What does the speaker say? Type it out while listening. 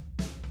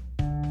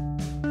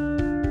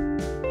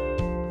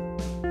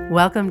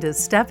Welcome to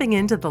Stepping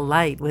Into the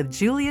Light with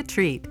Julia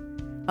Treat,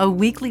 a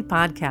weekly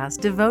podcast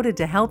devoted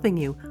to helping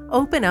you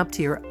open up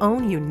to your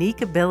own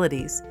unique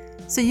abilities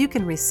so you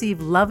can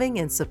receive loving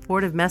and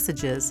supportive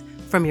messages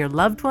from your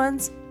loved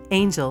ones,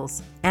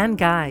 angels, and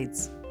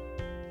guides.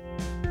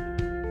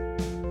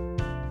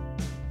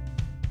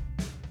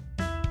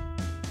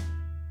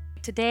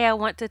 Today I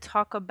want to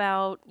talk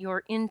about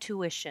your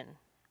intuition,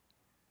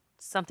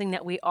 something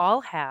that we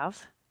all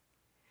have.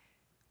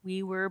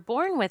 We were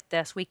born with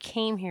this. We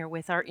came here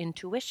with our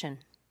intuition.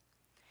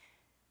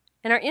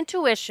 And our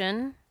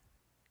intuition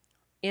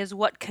is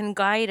what can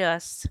guide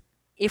us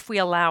if we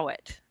allow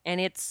it. And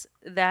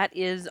that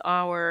is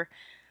our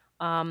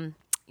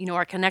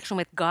our connection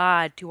with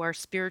God, to our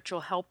spiritual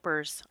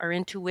helpers. Our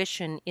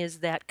intuition is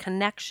that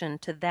connection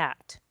to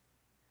that.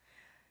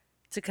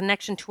 It's a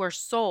connection to our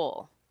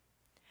soul.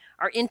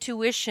 Our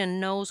intuition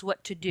knows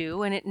what to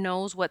do, and it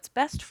knows what's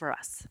best for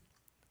us.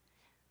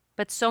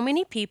 But so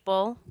many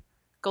people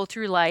go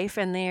through life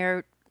and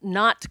they're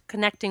not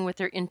connecting with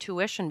their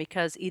intuition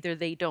because either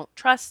they don't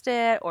trust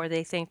it, or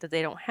they think that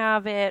they don't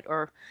have it,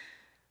 or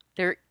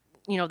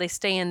they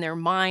stay in their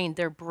mind,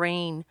 their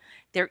brain,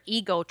 their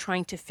ego,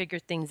 trying to figure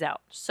things out.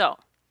 So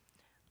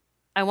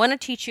I want to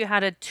teach you how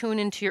to tune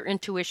into your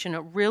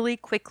intuition really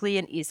quickly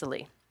and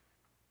easily.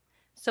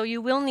 So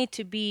you will need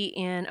to be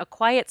in a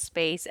quiet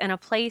space and a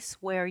place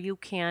where you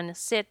can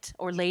sit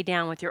or lay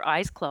down with your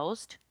eyes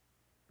closed.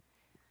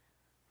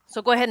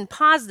 So go ahead and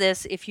pause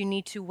this if you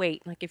need to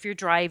wait, like if you're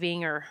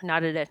driving or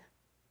not at a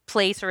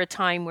place or a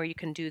time where you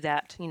can do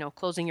that,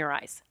 closing your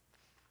eyes.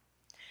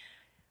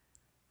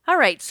 All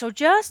right, so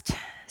just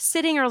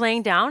sitting or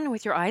laying down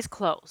with your eyes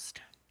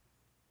closed.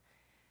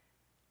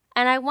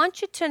 And I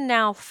want you to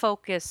now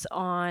focus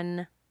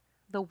on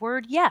the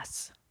word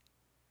yes.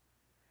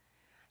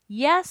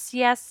 Yes,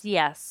 yes,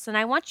 yes. And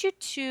I want you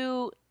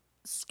to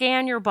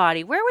scan your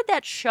body. Where would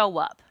that show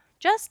up?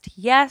 Just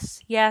yes,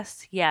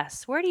 yes,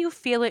 yes. Where do you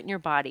feel it in your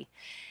body?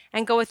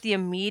 And go with the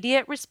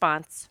immediate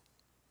response.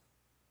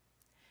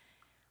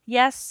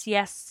 Yes,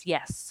 yes,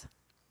 yes.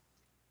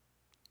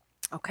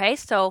 Okay,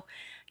 so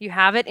you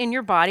have it in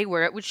your body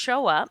where it would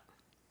show up,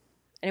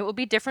 and it will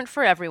be different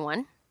for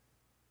everyone.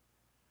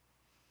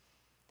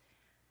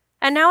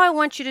 And now I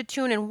want you to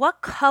tune in.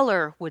 What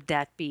color would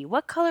that be?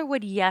 What color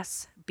would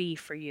yes be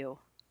for you?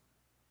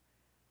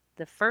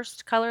 The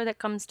first color that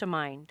comes to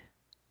mind.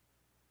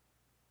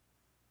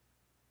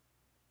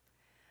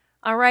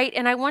 All right,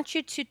 and I want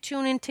you to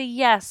tune into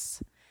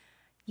yes.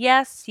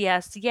 Yes,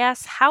 yes,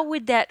 yes. How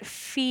would that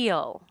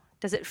feel?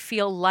 Does it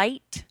feel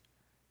light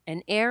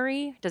and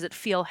airy? Does it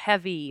feel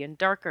heavy and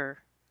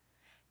darker?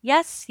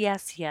 Yes,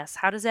 yes, yes.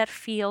 How does that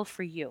feel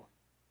for you?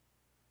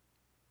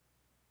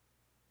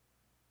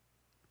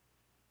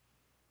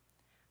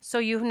 So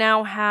you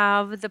now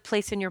have the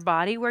place in your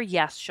body where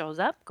yes shows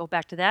up. Go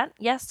back to that.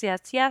 Yes, yes,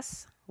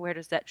 yes. Where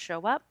does that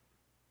show up?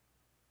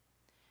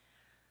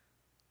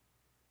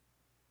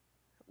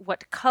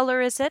 What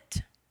color is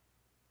it?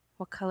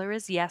 What color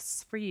is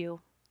yes for you?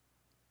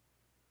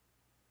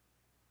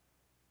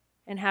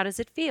 And how does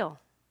it feel?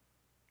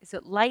 Is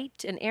it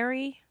light and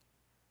airy,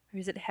 or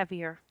is it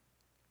heavier?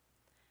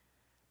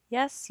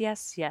 Yes,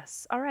 yes,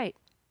 yes. All right.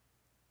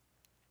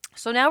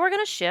 So now we're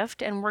going to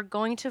shift and we're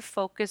going to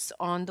focus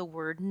on the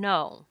word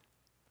no.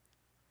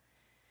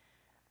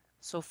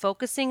 So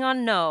focusing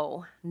on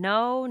no.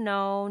 No,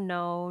 no,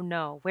 no,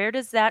 no. Where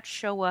does that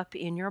show up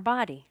in your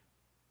body?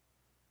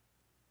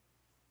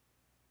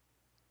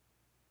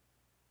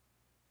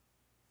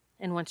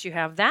 And once you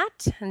have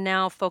that,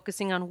 now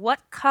focusing on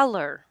what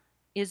color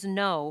is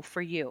no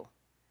for you.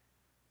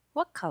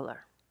 What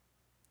color?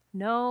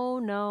 No,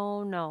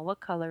 no, no. What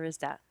color is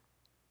that?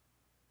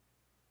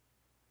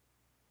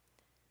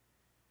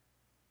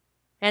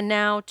 And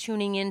now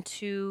tuning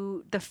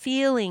into the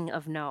feeling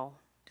of no.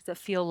 Does it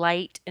feel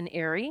light and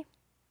airy?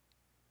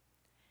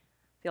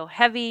 Feel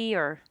heavy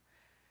or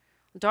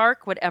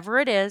dark, whatever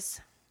it is?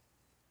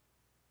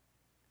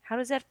 How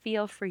does that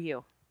feel for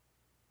you?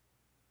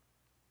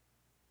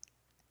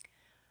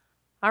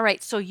 All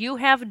right, so you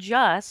have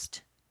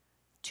just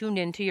tuned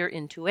into your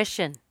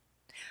intuition.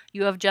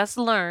 You have just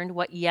learned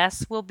what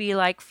yes will be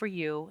like for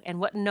you and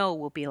what no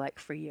will be like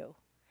for you.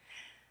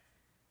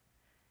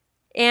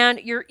 And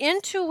your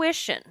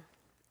intuition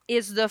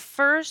is the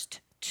first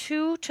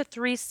 2 to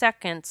 3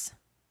 seconds,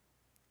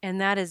 and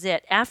that is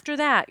it. After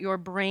that, your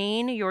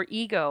brain, your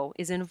ego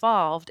is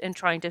involved in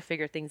trying to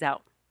figure things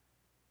out.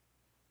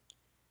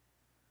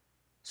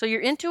 So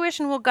your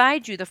intuition will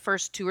guide you the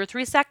first 2 or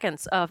 3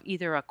 seconds of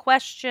either a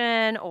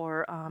question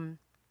or,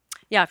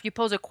 if you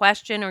pose a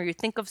question or you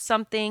think of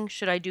something,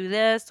 should I do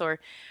this? Or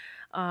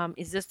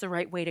is this the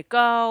right way to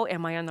go?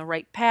 Am I on the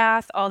right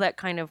path? All that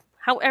kind of,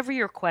 however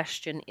your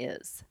question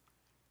is.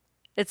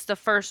 It's the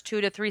first 2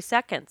 to 3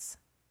 seconds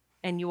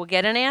and you will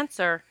get an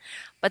answer.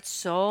 But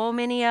so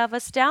many of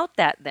us doubt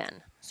that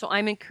then. So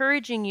I'm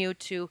encouraging you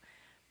to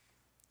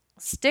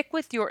stick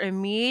with your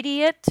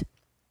immediate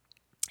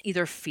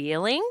either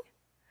feeling,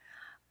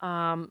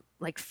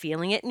 like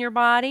feeling it in your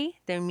body,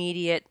 the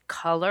immediate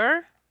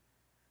color,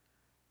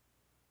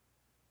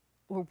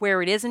 or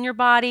where it is in your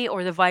body,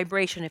 or the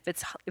vibration, if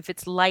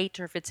it's light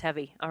or if it's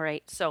heavy. All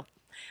right. So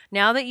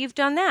now that you've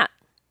done that,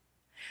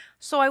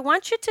 so I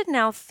want you to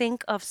now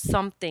think of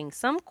something,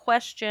 some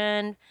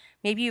question.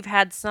 Maybe you've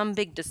had some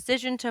big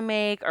decision to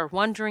make or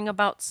wondering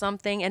about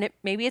something, and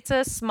maybe it's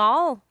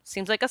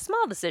seems like a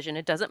small decision.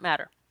 It doesn't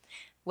matter.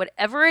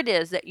 Whatever it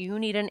is that you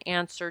need an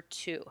answer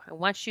to, I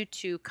want you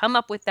to come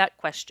up with that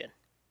question.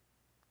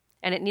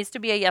 And it needs to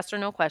be a yes or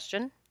no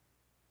question.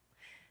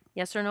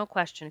 Yes or no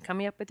question.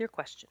 Coming up with your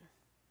question.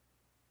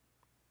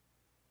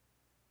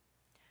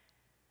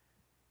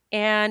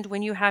 And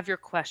when you have your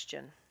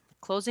question,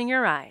 closing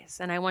your eyes,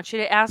 and I want you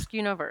to ask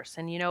universe.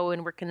 And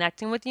when we're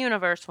connecting with the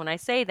universe, when I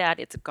say that,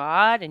 it's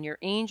God and your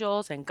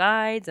angels and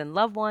guides and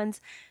loved ones.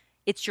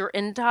 It's your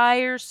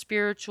entire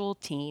spiritual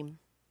team.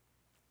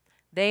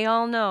 They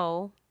all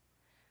know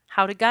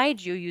how to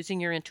guide you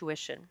using your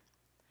intuition.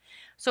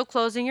 So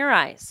closing your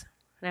eyes,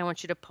 and I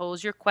want you to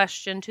pose your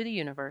question to the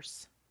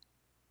universe.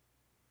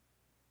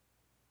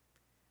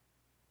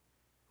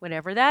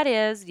 Whatever that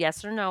is,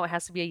 yes or no, it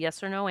has to be a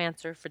yes or no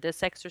answer for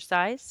this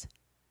exercise.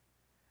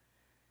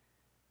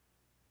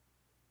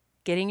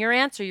 Getting your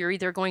answer, you're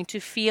either going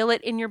to feel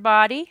it in your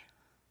body,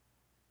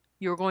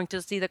 you're going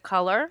to see the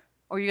color,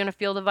 or you're going to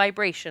feel the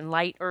vibration,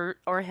 light or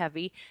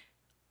heavy,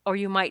 or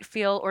you might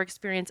feel or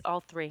experience all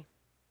three.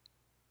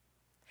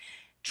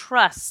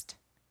 Trust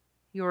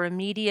your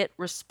immediate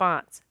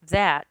response.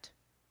 That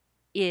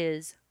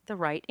is the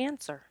right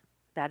answer.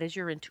 That is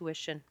your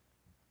intuition.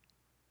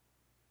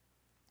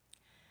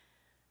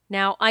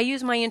 Now, I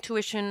use my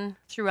intuition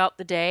throughout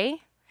the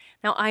day.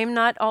 Now,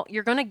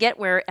 you're going to get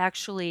where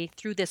actually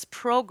through this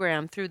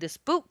program, through this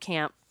boot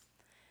camp,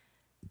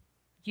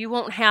 you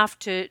won't have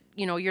to,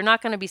 you're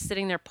not going to be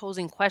sitting there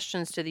posing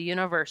questions to the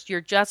universe.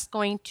 You're just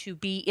going to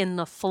be in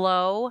the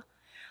flow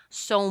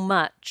so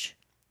much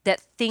that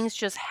things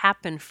just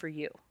happen for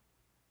you.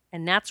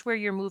 And that's where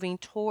you're moving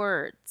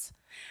towards.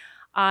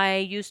 I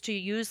used to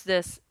use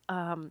this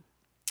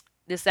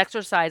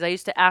exercise. I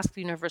used to ask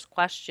the universe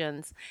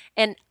questions.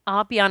 And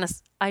I'll be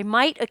honest, I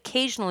might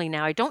occasionally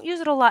now. I don't use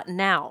it a lot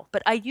now,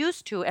 but I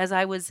used to as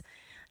I was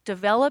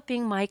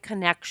developing my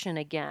connection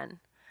again.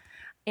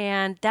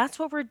 And that's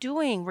what we're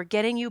doing. We're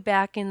getting you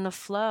back in the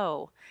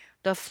flow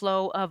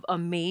of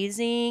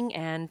amazing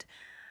and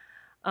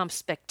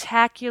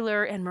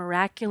spectacular and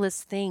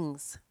miraculous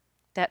things.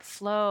 That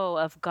flow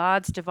of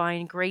God's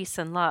divine grace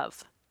and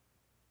love.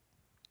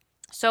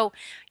 So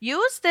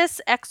use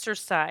this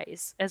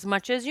exercise as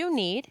much as you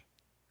need.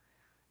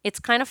 It's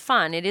kind of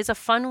fun. It is a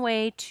fun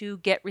way to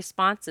get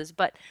responses,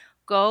 but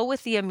go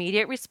with the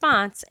immediate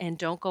response and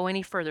don't go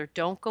any further.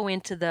 Don't go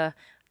into the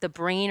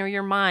brain or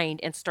your mind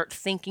and start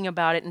thinking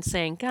about it and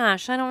saying,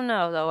 gosh, I don't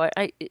know though.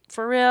 I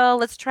for real,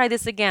 let's try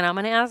this again. I'm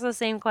going to ask the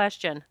same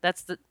question.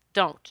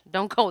 Don't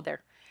go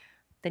there.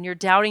 Then you're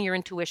doubting your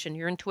intuition.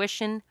 Your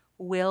intuition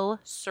will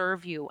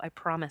serve you, I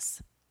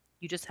promise.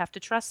 You just have to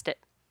trust it.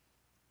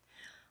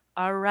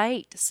 All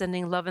right,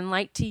 sending love and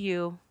light to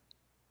you.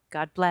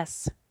 God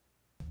bless.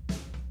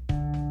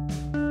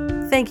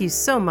 Thank you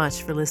so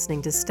much for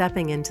listening to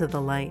Stepping into the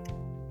Light.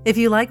 If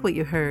you like what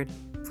you heard,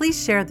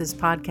 please share this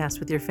podcast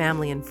with your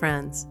family and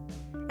friends.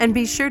 And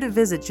be sure to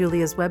visit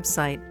Julia's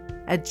website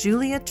at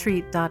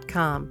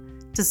juliatreat.com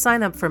to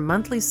sign up for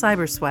monthly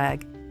cyber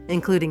swag,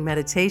 including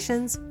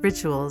meditations,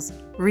 rituals,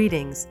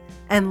 readings,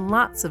 and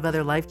lots of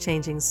other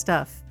life-changing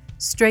stuff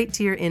straight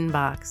to your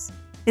inbox.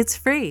 It's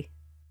free.